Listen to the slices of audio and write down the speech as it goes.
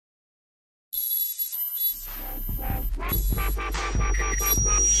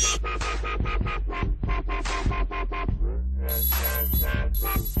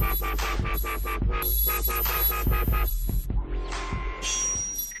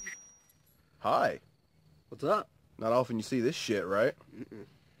Hi. What's up? Not often you see this shit, right? Mm-mm.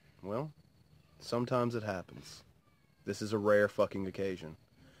 Well, sometimes it happens. This is a rare fucking occasion.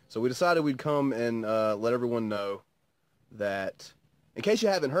 So we decided we'd come and let everyone know that, in case you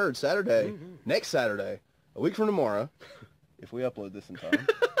haven't heard, Saturday, next Saturday, a week from tomorrow, if we upload this in time,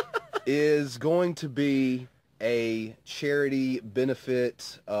 is going to be a charity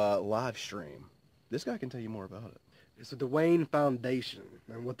benefit live stream. This guy can tell you more about it. It's the Dwayne Foundation,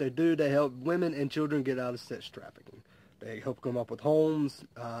 and what they do, they help women and children get out of sex trafficking. They help come up with homes,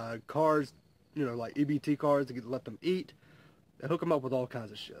 cars, like EBT cars to let them eat. They hook them up with all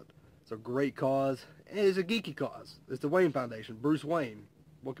kinds of shit. It's a great cause, and it's a geeky cause. It's the Wayne Foundation, Bruce Wayne.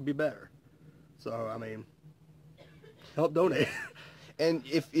 What could be better? So, I mean, help donate. And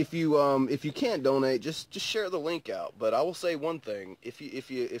if you can't donate, just share the link out. But I will say one thing: if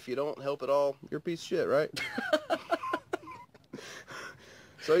you don't help at all, you're a piece of shit, right?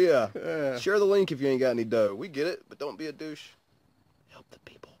 So yeah, share the link if you ain't got any dough. We get it, but don't be a douche. Help the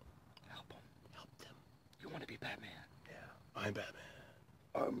people. Help them. Help them. You want to be Batman? Yeah, I'm Batman.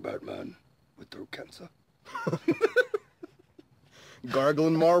 I'm Batman with throat cancer.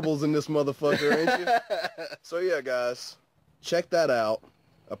 Gargling marbles in this motherfucker, ain't you? So yeah, guys, check that out.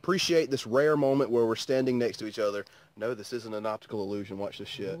 Appreciate this rare moment where we're standing next to each other. No, this isn't an optical illusion. Watch this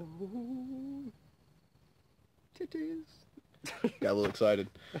shit. Ooh. Titties. Got a little excited.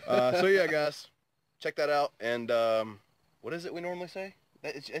 So yeah, guys, check that out. And what is it we normally say?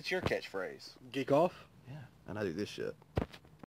 It's your catchphrase. Geek off? Yeah, and I do this shit.